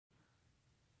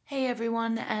Hey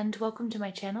everyone, and welcome to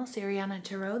my channel, Siriana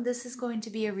Tarot. This is going to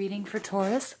be a reading for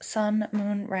Taurus, Sun,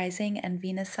 Moon, Rising, and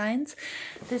Venus signs.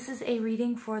 This is a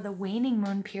reading for the waning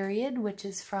moon period, which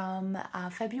is from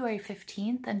February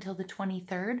 15th until the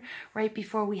 23rd, right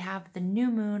before we have the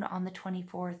new moon on the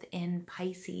 24th in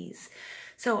Pisces.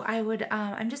 So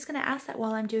I'm just going to ask that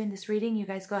while I'm doing this reading, you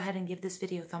guys go ahead and give this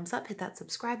video a thumbs up, hit that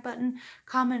subscribe button,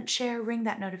 comment, share, ring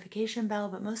that notification bell.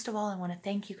 But most of all, I want to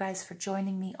thank you guys for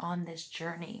joining me on this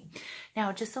journey.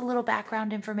 Now, just a little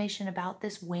background information about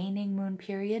this waning moon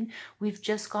period. We've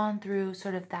just gone through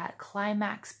sort of that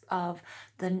climax of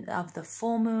the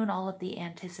full moon, all of the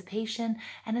anticipation,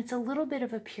 and it's a little bit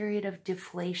of a period of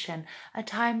deflation, a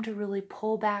time to really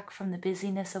pull back from the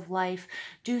busyness of life,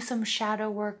 do some shadow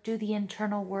work, do the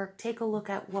internal work, take a look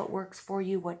at what works for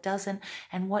you, what doesn't,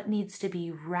 and what needs to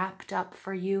be wrapped up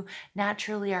for you.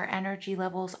 Naturally, our energy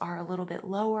levels are a little bit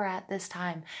lower at this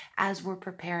time as we're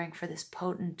preparing for this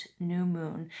potent new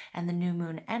moon and the new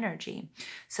moon energy.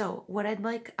 So what I'd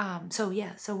like,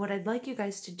 what I'd like you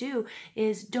guys to do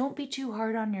is don't be too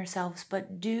hard on yourselves,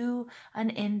 but do an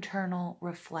internal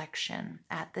reflection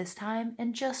at this time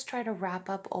and just try to wrap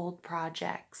up old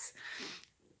projects.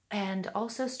 And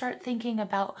also start thinking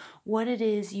about what it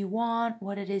is you want,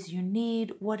 what it is you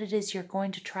need, what it is you're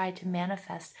going to try to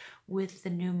manifest with the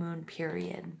new moon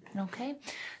period. Okay,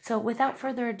 so without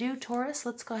further ado, Taurus,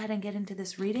 let's go ahead and get into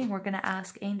this reading. We're going to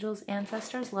ask angels,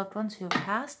 ancestors, loved ones who have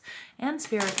passed, and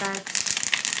spirit guides.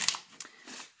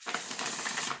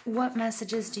 What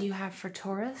messages do you have for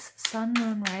Taurus, Sun,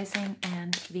 Moon, Rising,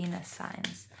 and Venus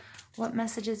signs? What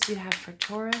messages do you have for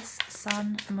Taurus,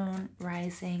 Sun, Moon,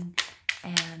 Rising,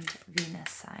 and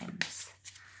Venus signs?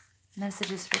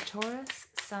 Messages for Taurus,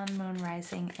 Sun, Moon,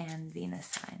 Rising, and Venus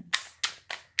signs.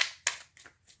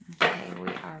 Okay, we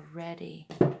are ready.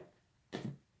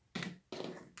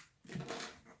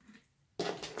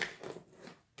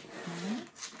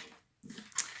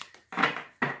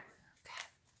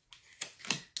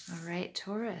 All right,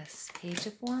 Taurus, Page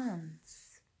of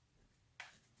Wands.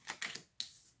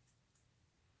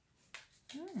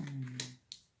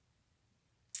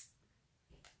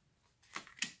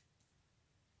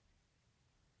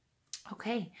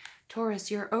 Okay,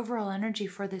 Taurus, your overall energy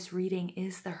for this reading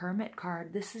is the Hermit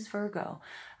card. This is Virgo.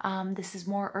 This is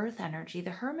more earth energy.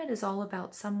 The Hermit is all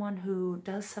about someone who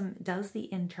does the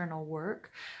internal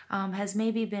work, has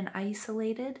maybe been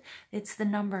isolated. It's the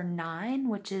number 9,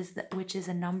 which is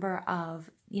a number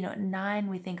of, 9,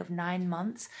 we think of 9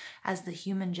 months as the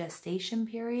human gestation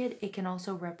period. It can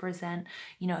also represent,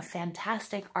 a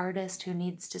fantastic artist who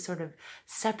needs to sort of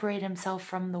separate himself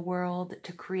from the world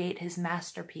to create his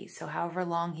masterpiece. So however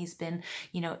long he's been,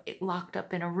 locked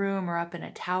up in a room or up in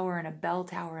a tower, in a bell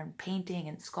tower, and painting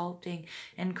and sculpting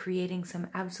and creating some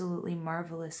absolutely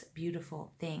marvelous,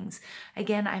 beautiful things.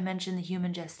 Again, I mentioned the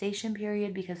human gestation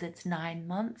period because it's 9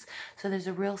 months. So there's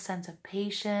a real sense of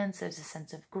patience. There's a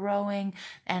sense of growing.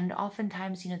 And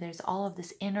oftentimes, there's all of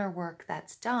this inner work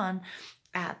that's done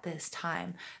at this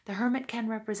time. The Hermit can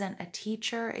represent a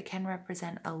teacher. It can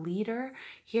represent a leader.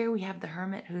 Here we have the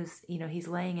Hermit who's, he's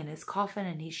laying in his coffin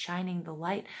and he's shining the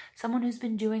light. Someone who's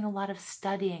been doing a lot of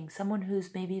studying. Someone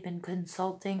who's maybe been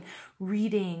consulting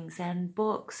readings and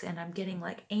books. And I'm getting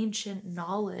like ancient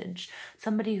knowledge.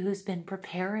 Somebody who's been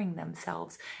preparing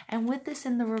themselves. And with this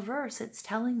in the reverse, it's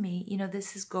telling me,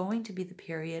 this is going to be the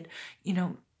period,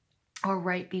 or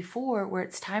right before, where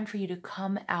it's time for you to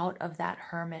come out of that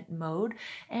hermit mode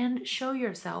and show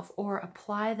yourself or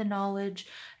apply the knowledge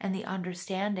and the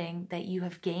understanding that you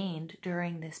have gained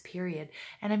during this period.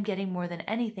 And I'm getting more than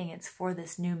anything, it's for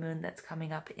this new moon that's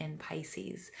coming up in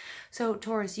Pisces. So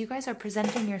Taurus, you guys are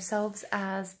presenting yourselves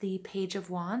as the Page of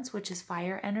Wands, which is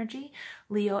fire energy.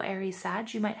 Leo, Aries,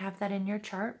 Sag, you might have that in your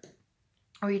chart,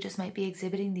 or you just might be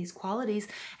exhibiting these qualities.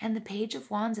 And the Page of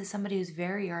Wands is somebody who's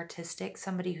very artistic,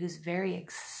 somebody who's very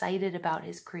excited about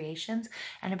his creations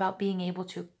and about being able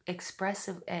to express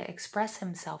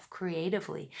himself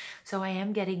creatively. So I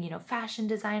am getting, fashion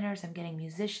designers, I'm getting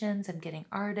musicians, I'm getting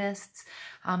artists.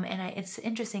 It's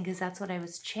interesting because that's what I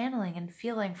was channeling and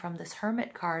feeling from this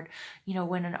Hermit card,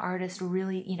 when an artist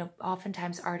really,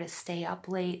 oftentimes artists stay up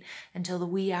late until the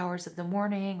wee hours of the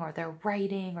morning, or they're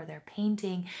writing or they're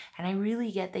painting. And I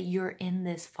really get that you're in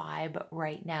this vibe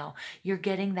right now. You're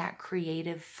getting that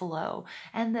creative flow.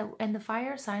 And the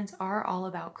fire signs are all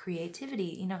about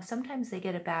creativity. Sometimes they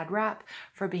get a bad rap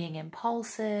for being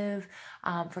impulsive,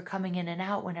 for coming in and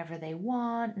out whenever they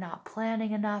want, not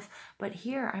planning enough. But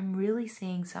here I'm really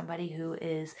seeing somebody who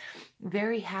is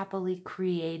very happily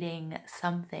creating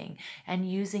something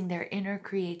and using their inner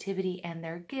creativity and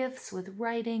their gifts with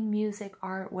writing, music,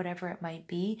 art, whatever it might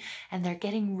be, and they're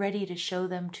getting ready to show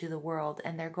them to the world,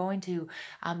 and they're going to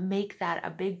make that a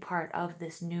big part of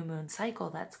this new moon cycle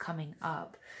that's coming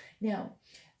up. Now,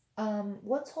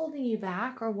 what's holding you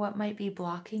back or what might be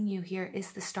blocking you here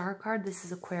is the Star card. This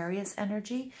is Aquarius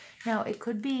energy. Now, it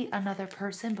could be another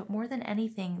person, but more than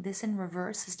anything, this in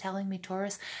reverse is telling me,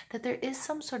 Taurus, that there is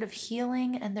some sort of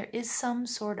healing and there is some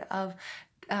sort of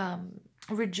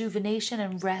rejuvenation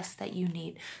and rest that you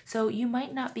need. So you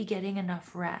might not be getting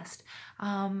enough rest.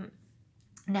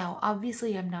 Now,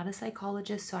 obviously, I'm not a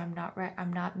psychologist, so I'm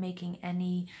not making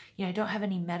any, I don't have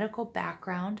any medical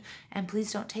background, and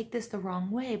please don't take this the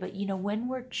wrong way, but when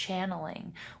we're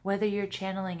channeling, whether you're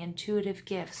channeling intuitive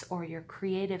gifts or your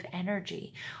creative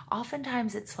energy,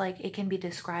 oftentimes it's like it can be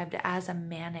described as a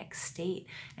manic state,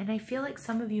 and I feel like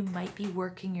some of you might be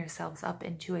working yourselves up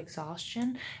into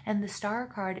exhaustion, and the Star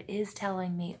card is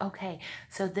telling me, okay,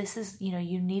 so this is,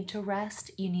 you need to rest,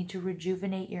 you need to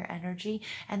rejuvenate your energy,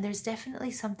 and there's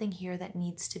definitely something here that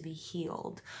needs to be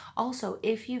healed. Also,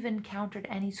 if you've encountered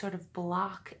any sort of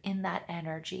block in that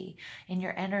energy, in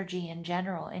your energy in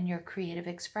general, in your creative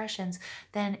expressions,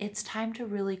 then it's time to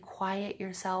really quiet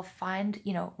yourself, find,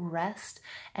 rest,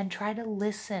 and try to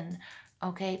listen.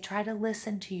 Okay, try to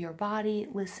listen to your body,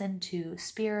 listen to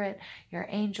spirit, your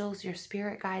angels, your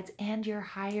spirit guides, and your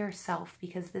higher self,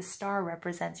 because this star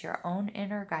represents your own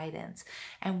inner guidance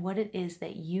and what it is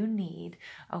that you need,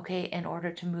 okay, in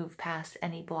order to move past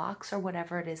any blocks or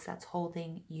whatever it is that's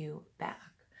holding you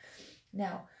back.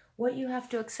 Now, what you have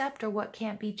to accept or what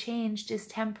can't be changed is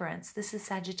temperance. This is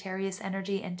Sagittarius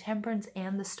energy, and temperance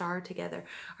and the star together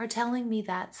are telling me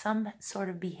that some sort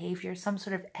of behavior, some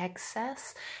sort of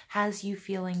excess has you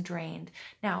feeling drained.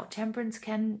 Now, temperance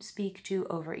can speak to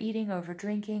overeating, over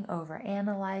drinking, over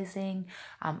analyzing,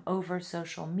 over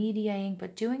social mediaing,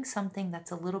 but doing something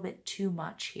that's a little bit too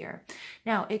much here.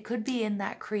 Now, it could be in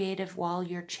that creative, while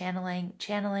you're channeling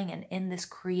and in this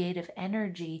creative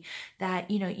energy that,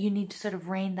 you need to sort of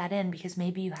rein that in, because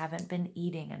maybe you haven't been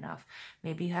eating enough,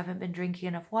 maybe you haven't been drinking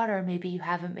enough water, maybe you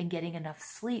haven't been getting enough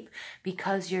sleep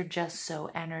because you're just so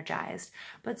energized.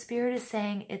 But Spirit is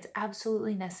saying it's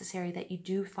absolutely necessary that you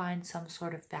do find some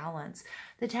sort of balance.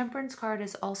 The Temperance card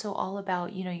is also all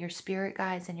about, your spirit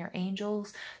guides and your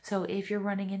angels. So if you're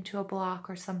running into a block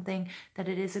or something, that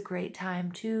it is a great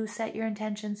time to set your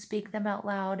intentions, speak them out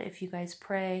loud. If you guys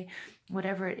pray,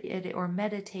 whatever it or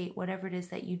meditate, whatever it is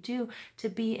that you do, to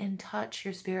be in touch.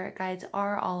 Your spirit guides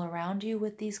are all around you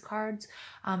with these cards,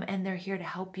 and they're here to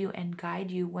help you and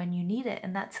guide you when you need it.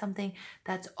 And that's something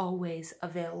that's always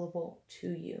available to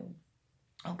you.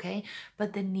 Okay,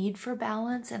 but the need for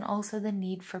balance and also the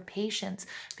need for patience,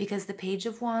 because the Page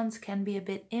of Wands can be a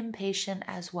bit impatient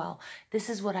as well. This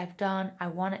is what I've done. I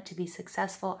want it to be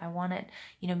successful. I want it,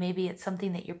 maybe it's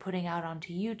something that you're putting out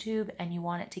onto YouTube and you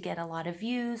want it to get a lot of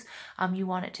views. You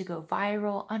want it to go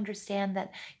viral. Understand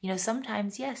that,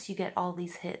 sometimes, yes, you get all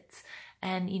these hits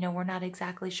and, we're not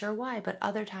exactly sure why, but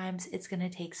other times it's going to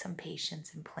take some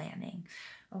patience and planning.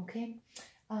 Okay.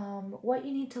 What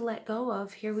you need to let go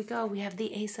of, here we go. We have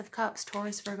the Ace of Cups,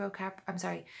 Taurus, Virgo,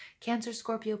 Cancer,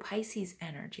 Scorpio, Pisces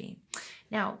energy.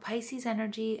 Now, Pisces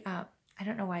energy, I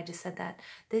don't know why I just said that.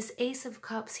 This Ace of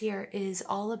Cups here is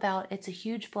all about, it's a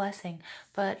huge blessing,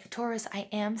 but Taurus, I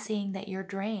am seeing that you're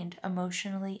drained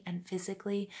emotionally and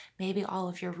physically. Maybe all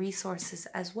of your resources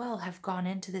as well have gone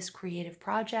into this creative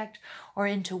project or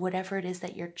into whatever it is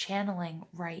that you're channeling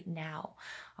right now.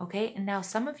 Okay, and now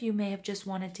some of you may have just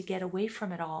wanted to get away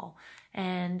from it all,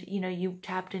 and you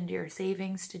tapped into your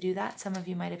savings to do that. Some of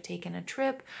you might have taken a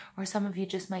trip, or some of you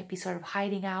just might be sort of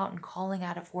hiding out and calling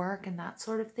out of work and that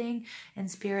sort of thing.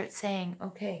 And Spirit saying,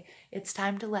 okay, it's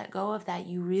time to let go of that.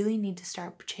 You really need to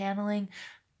start channeling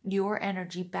your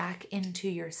energy back into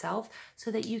yourself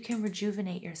so that you can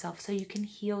rejuvenate yourself, so you can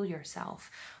heal yourself.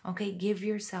 Okay, give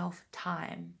yourself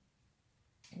time.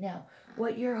 Now,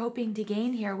 what you're hoping to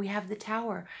gain here, we have the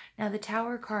Tower. Now, the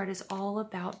Tower card is all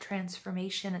about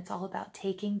transformation. It's all about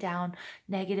taking down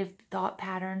negative thought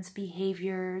patterns,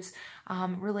 behaviors,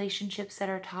 relationships that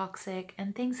are toxic,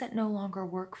 and things that no longer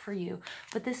work for you.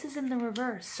 But this is in the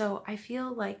reverse. So I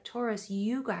feel like, Taurus,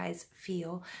 you guys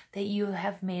feel that you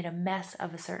have made a mess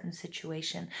of a certain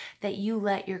situation, that you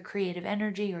let your creative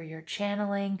energy or your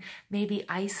channeling maybe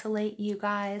isolate you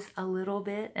guys a little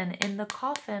bit. And in the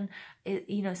coffin,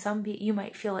 you know, you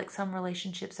might feel like some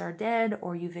relationships are dead,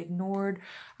 or you've ignored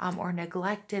or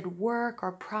neglected work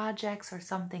or projects or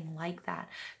something like that.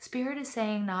 Spirit is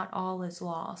saying not all is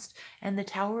lost. And the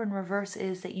Tower in reverse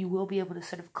is that you will be able to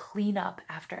sort of clean up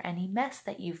after any mess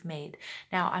that you've made.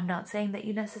 Now, I'm not saying that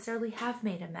you necessarily have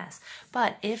made a mess,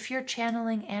 but if your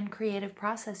channeling and creative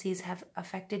processes have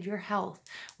affected your health,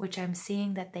 which I'm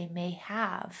seeing that they may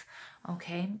have,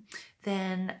 okay,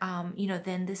 then, you know,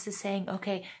 then this is saying,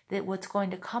 okay, that what's going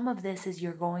to come of this is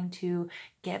you're going to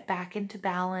get back into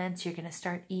balance. You're going to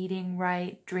start eating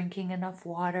right, drinking enough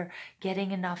water,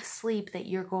 getting enough sleep, that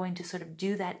you're going to sort of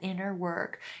do that inner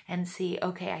work and see,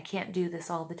 okay, I can't do this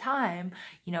all the time,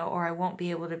 you know, or I won't be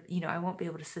able to, you know, I won't be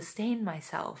able to sustain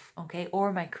myself, okay,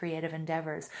 or my creative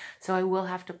endeavors. So I will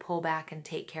have to pull back and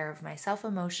take care of myself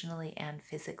emotionally and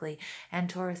physically. And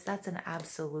Taurus, that's an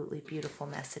absolutely beautiful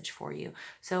message for you.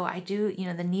 So I do, you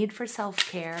know, the need for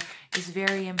self-care is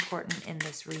very important in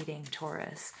this reading,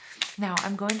 Taurus. Now,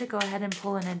 I'm going to go ahead and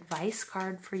pull an advice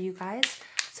card for you guys.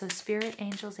 So spirit,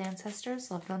 angels, ancestors,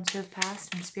 loved ones who have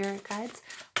passed, and spirit guides,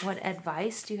 what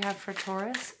advice do you have for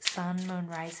Taurus, Sun, Moon,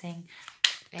 Rising,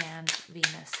 and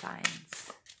Venus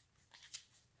signs?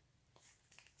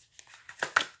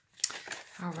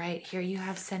 All right, here you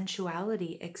have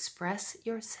sensuality. Express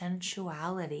your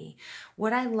sensuality.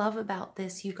 What I love about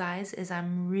this, you guys, is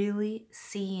I'm really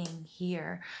seeing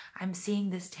here, I'm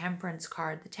seeing this temperance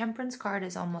card. The temperance card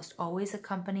is almost always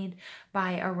accompanied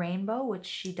by a rainbow, which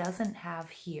she doesn't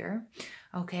have here.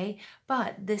 Okay,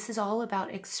 but this is all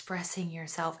about expressing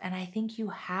yourself, and I think you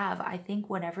have. I think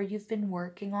whatever you've been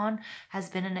working on has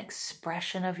been an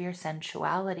expression of your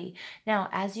sensuality. Now,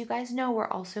 as you guys know, we're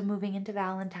also moving into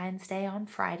Valentine's Day on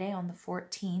Friday, on the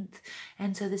 14th,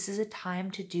 and so this is a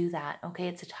time to do that, okay?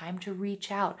 It's a time to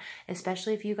reach out,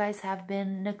 especially if you guys have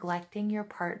been neglecting your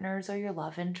partners or your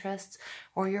love interests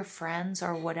or your friends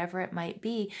or whatever it might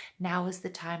be. Now is the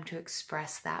time to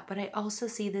express that. But I also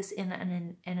see this in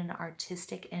an artistic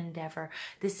endeavor.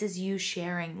 This is you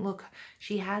sharing. Look,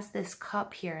 she has this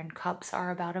cup here, and cups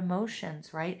are about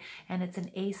emotions, right? And it's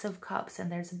an Ace of Cups,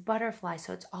 and there's a butterfly,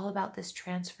 so it's all about this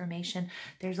transformation.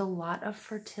 There's a lot of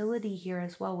fertility here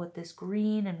as well with this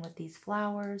green and with these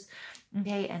flowers,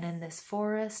 okay? And in this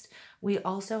forest, we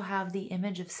also have the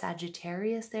image of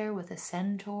Sagittarius there with a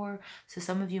centaur, so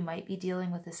some of you might be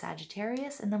dealing with a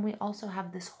Sagittarius, and then we also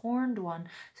have this horned one,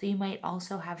 so you might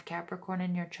also have Capricorn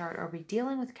in your chart or be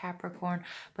dealing with Capricorn,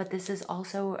 but this is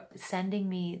also sending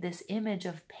me this image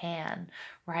of Pan,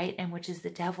 right? And which is the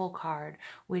Devil card,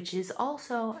 which is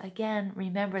also, again,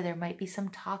 remember, there might be some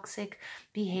toxic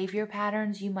behavior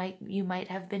patterns. You might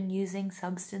have been using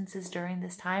substances during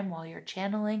this time while you're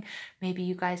channeling. Maybe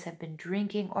you guys have been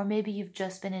drinking, or maybe you've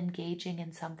just been engaging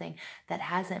in something that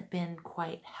hasn't been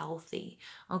quite healthy.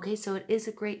 Okay, so it is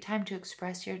a great time to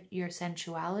express your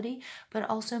sensuality, but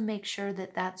also make sure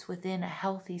that that's within a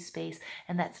healthy space,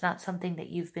 and that's not something that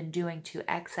you've been doing to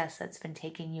excess that's been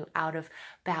taking you out of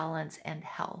balance and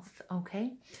health.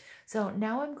 Okay, so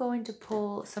now I'm going to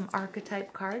pull some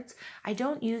archetype cards. I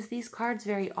don't use these cards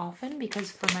very often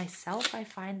because for myself, I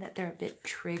find that they're a bit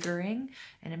triggering,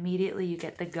 and immediately you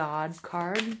get the God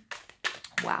card.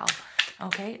 Wow.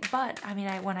 Okay, but I mean,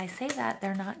 when I say that,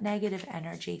 they're not negative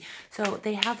energy. So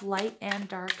they have light and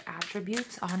dark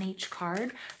attributes on each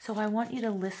card. So I want you to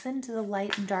listen to the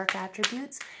light and dark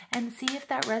attributes and see if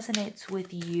that resonates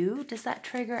with you. Does that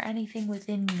trigger anything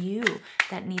within you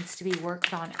that needs to be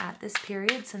worked on at this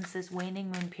period, since this waning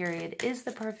moon period is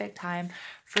the perfect time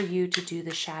for you to do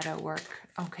the shadow work,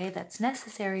 okay? That's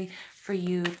necessary for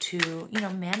you to, you know,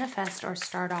 manifest or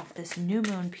start off this new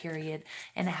moon period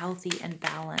in a healthy and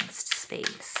balanced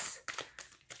space.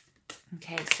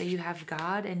 Okay, so you have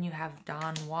God and you have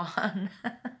Don Juan.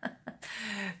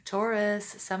 Taurus,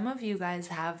 some of you guys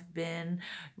have been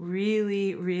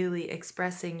really, really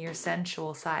expressing your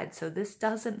sensual side, so this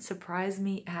doesn't surprise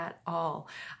me at all.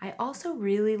 I also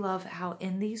really love how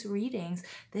in these readings,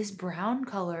 this brown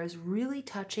color is really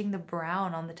touching the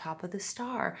brown on the top of the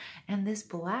star, and this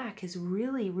black is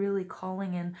really, really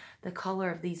calling in the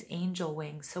color of these angel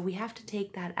wings. So we have to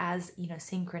take that as, you know,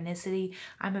 synchronicity.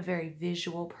 I'm a very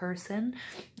visual person,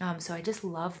 so I just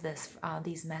love this,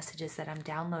 these messages that I'm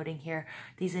downloading here,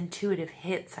 these intuitive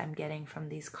hits I'm getting from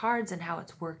these cards and how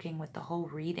it's working with the whole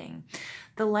reading.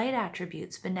 The light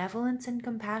attributes, benevolence and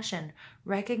compassion,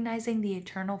 recognizing the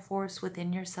eternal force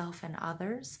within yourself and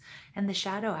others, and the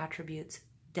shadow attributes,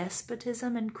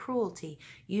 despotism and cruelty,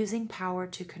 using power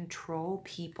to control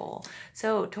people.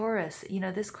 So Taurus,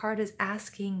 this card is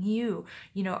asking you,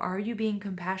 are you being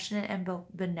compassionate and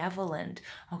benevolent?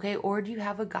 Okay, or do you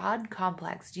have a God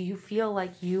complex? Do you feel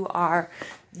like you are,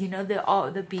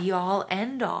 the be all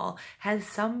end all? Has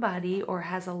somebody or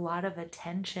has a lot of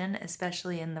attention,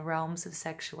 especially in the realms of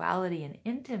sexuality and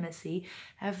intimacy,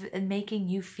 making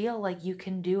you feel like you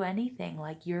can do anything,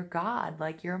 like you're God,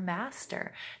 like you're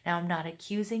master? Now, I'm not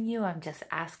accusing you, I'm just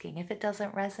asking. If it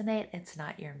doesn't resonate, it's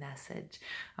not your message.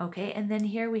 Okay, and then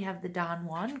here we have the Don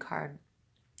Juan card.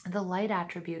 The light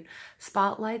attribute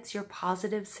spotlights your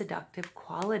positive, seductive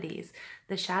qualities.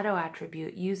 The shadow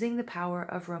attribute, using the power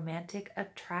of romantic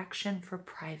attraction for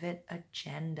private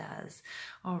agendas.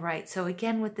 All right, so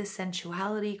again, with this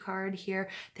sensuality card here,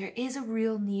 there is a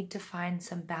real need to find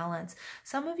some balance.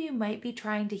 Some of you might be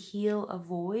trying to heal a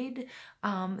void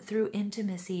through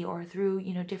intimacy or through,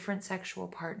 different sexual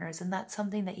partners, and that's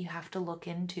something that you have to look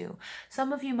into.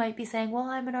 Some of you might be saying, well,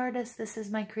 I'm an artist, this is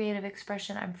my creative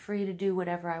expression, I'm free to do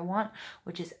whatever I want,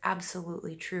 which is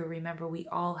absolutely true. Remember, we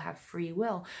all have free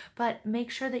will, but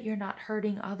make sure that you're not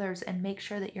hurting others and make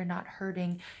sure that you're not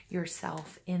hurting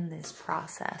yourself in this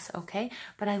process, okay?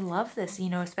 But I love this,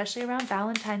 especially around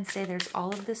Valentine's Day, there's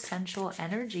all of this sensual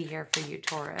energy here for you,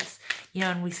 Taurus.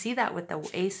 And we see that with the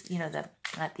ace,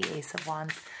 not the Ace of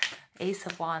Wands, Ace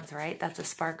of Wands, right? That's a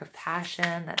spark of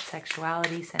passion, that's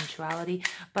sexuality, sensuality.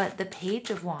 But the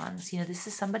Page of Wands, this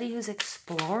is somebody who's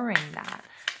exploring that,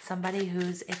 somebody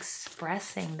who's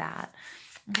expressing that.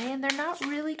 Okay, and they're not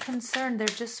really concerned. They're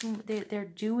just, they're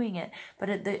doing it.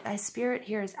 But the Spirit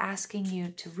here is asking you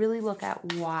to really look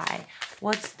at why.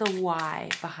 What's the why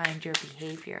behind your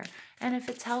behavior? And if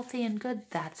it's healthy and good,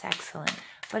 that's excellent.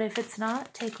 But if it's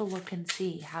not, take a look and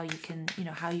see how you can,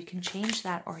 how you can change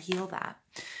that or heal that.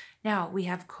 Now, we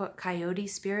have Coyote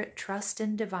Spirit, trust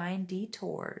in divine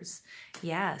detours.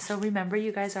 Yeah, so remember,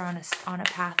 you guys are on a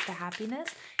path to happiness.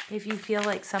 If you feel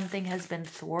like something has been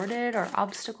thwarted or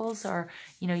obstacles or,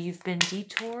 you've been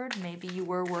detoured, maybe you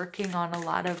were working on a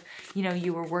lot of,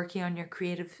 you were working on your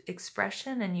creative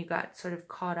expression and you got sort of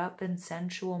caught up in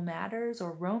sensual matters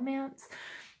or romance.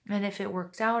 And if it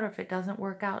works out or if it doesn't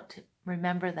work out,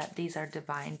 remember that these are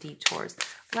divine detours,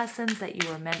 lessons that you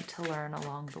were meant to learn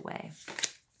along the way.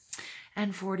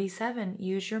 And 47,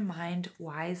 use your mind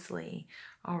wisely.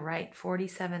 All right,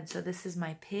 47. So this is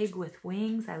my pig with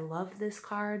wings. I love this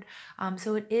card.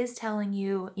 So it is telling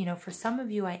you, for some of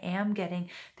you, I am getting,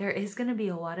 there is going to be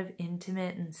a lot of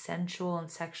intimate and sensual and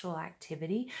sexual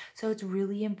activity. So it's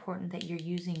really important that you're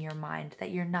using your mind, that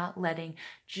you're not letting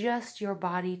just your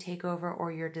body take over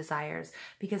or your desires,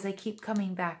 because I keep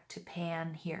coming back to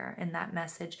Pan here in that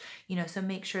message, so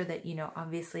make sure that,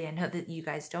 obviously I know that you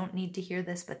guys don't need to hear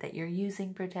this, but that you're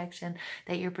using protection,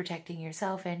 that you're protecting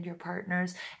yourself and your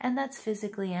partners, and that's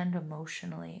physically and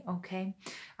emotionally, okay?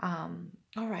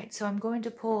 All right, so I'm going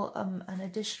to pull an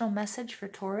additional message for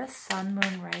Taurus, Sun,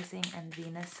 Moon, Rising, and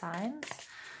Venus signs.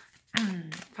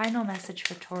 Final message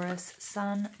for Taurus,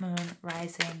 Sun, Moon,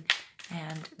 Rising,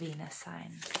 and Venus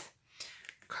signs.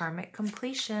 Karmic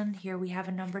completion. Here we have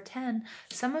a number 10.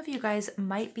 Some of you guys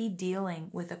might be dealing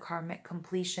with a karmic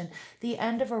completion, the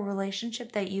end of a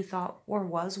relationship that you thought or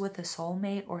was with a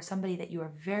soulmate or somebody that you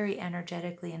are very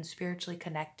energetically and spiritually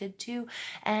connected to.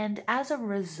 And as a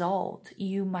result,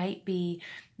 you might be,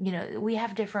 we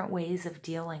have different ways of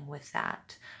dealing with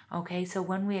that. Okay, so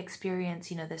when we experience,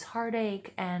 this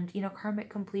heartache and, karmic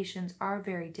completions are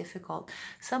very difficult.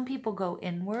 Some people go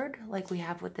inward, like we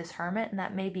have with this Hermit, and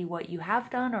that may be what you have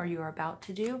done or you're about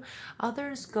to do.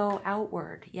 Others go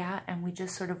outward, yeah, and we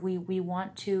just sort of, we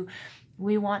want to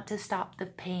stop the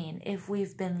pain. If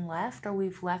we've been left or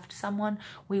we've left someone,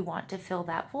 we want to fill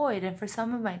that void. And for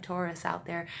some of my Taurus out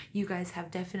there, you guys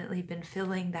have definitely been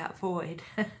filling that void.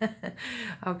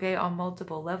 Okay, on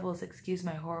multiple levels, excuse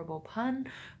my horrible pun,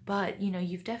 but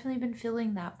you've definitely been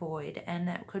filling that void, and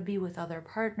that could be with other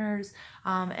partners.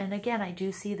 And again, I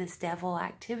do see this devil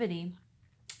activity.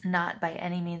 Not by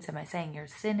any means am I saying you're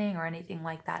sinning or anything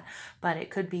like that, but it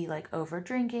could be like over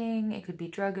drinking, it could be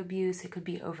drug abuse, it could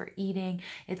be overeating.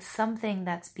 It's something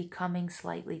that's becoming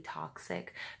slightly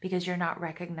toxic because you're not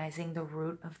recognizing the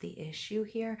root of the issue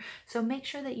here. So make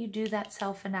sure that you do that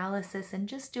self-analysis and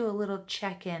just do a little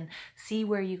check-in, see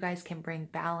where you guys can bring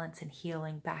balance and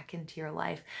healing back into your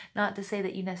life. Not to say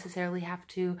that you necessarily have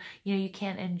to, you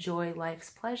can't enjoy life's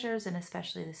pleasures, and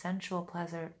especially the sensual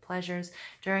pleasures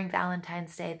during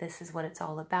Valentine's Day. say this is what it's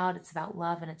all about. It's about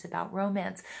love and it's about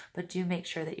romance, but do make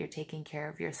sure that you're taking care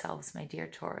of yourselves, my dear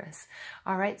Taurus.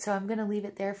 All right, so I'm going to leave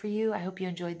it there for you. I hope you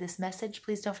enjoyed this message.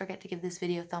 Please don't forget to give this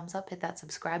video a thumbs up, hit that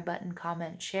subscribe button,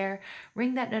 comment, share,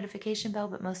 ring that notification bell.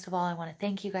 But most of all, I want to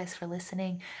thank you guys for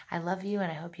listening. I love you,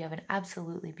 and I hope you have an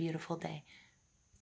absolutely beautiful day.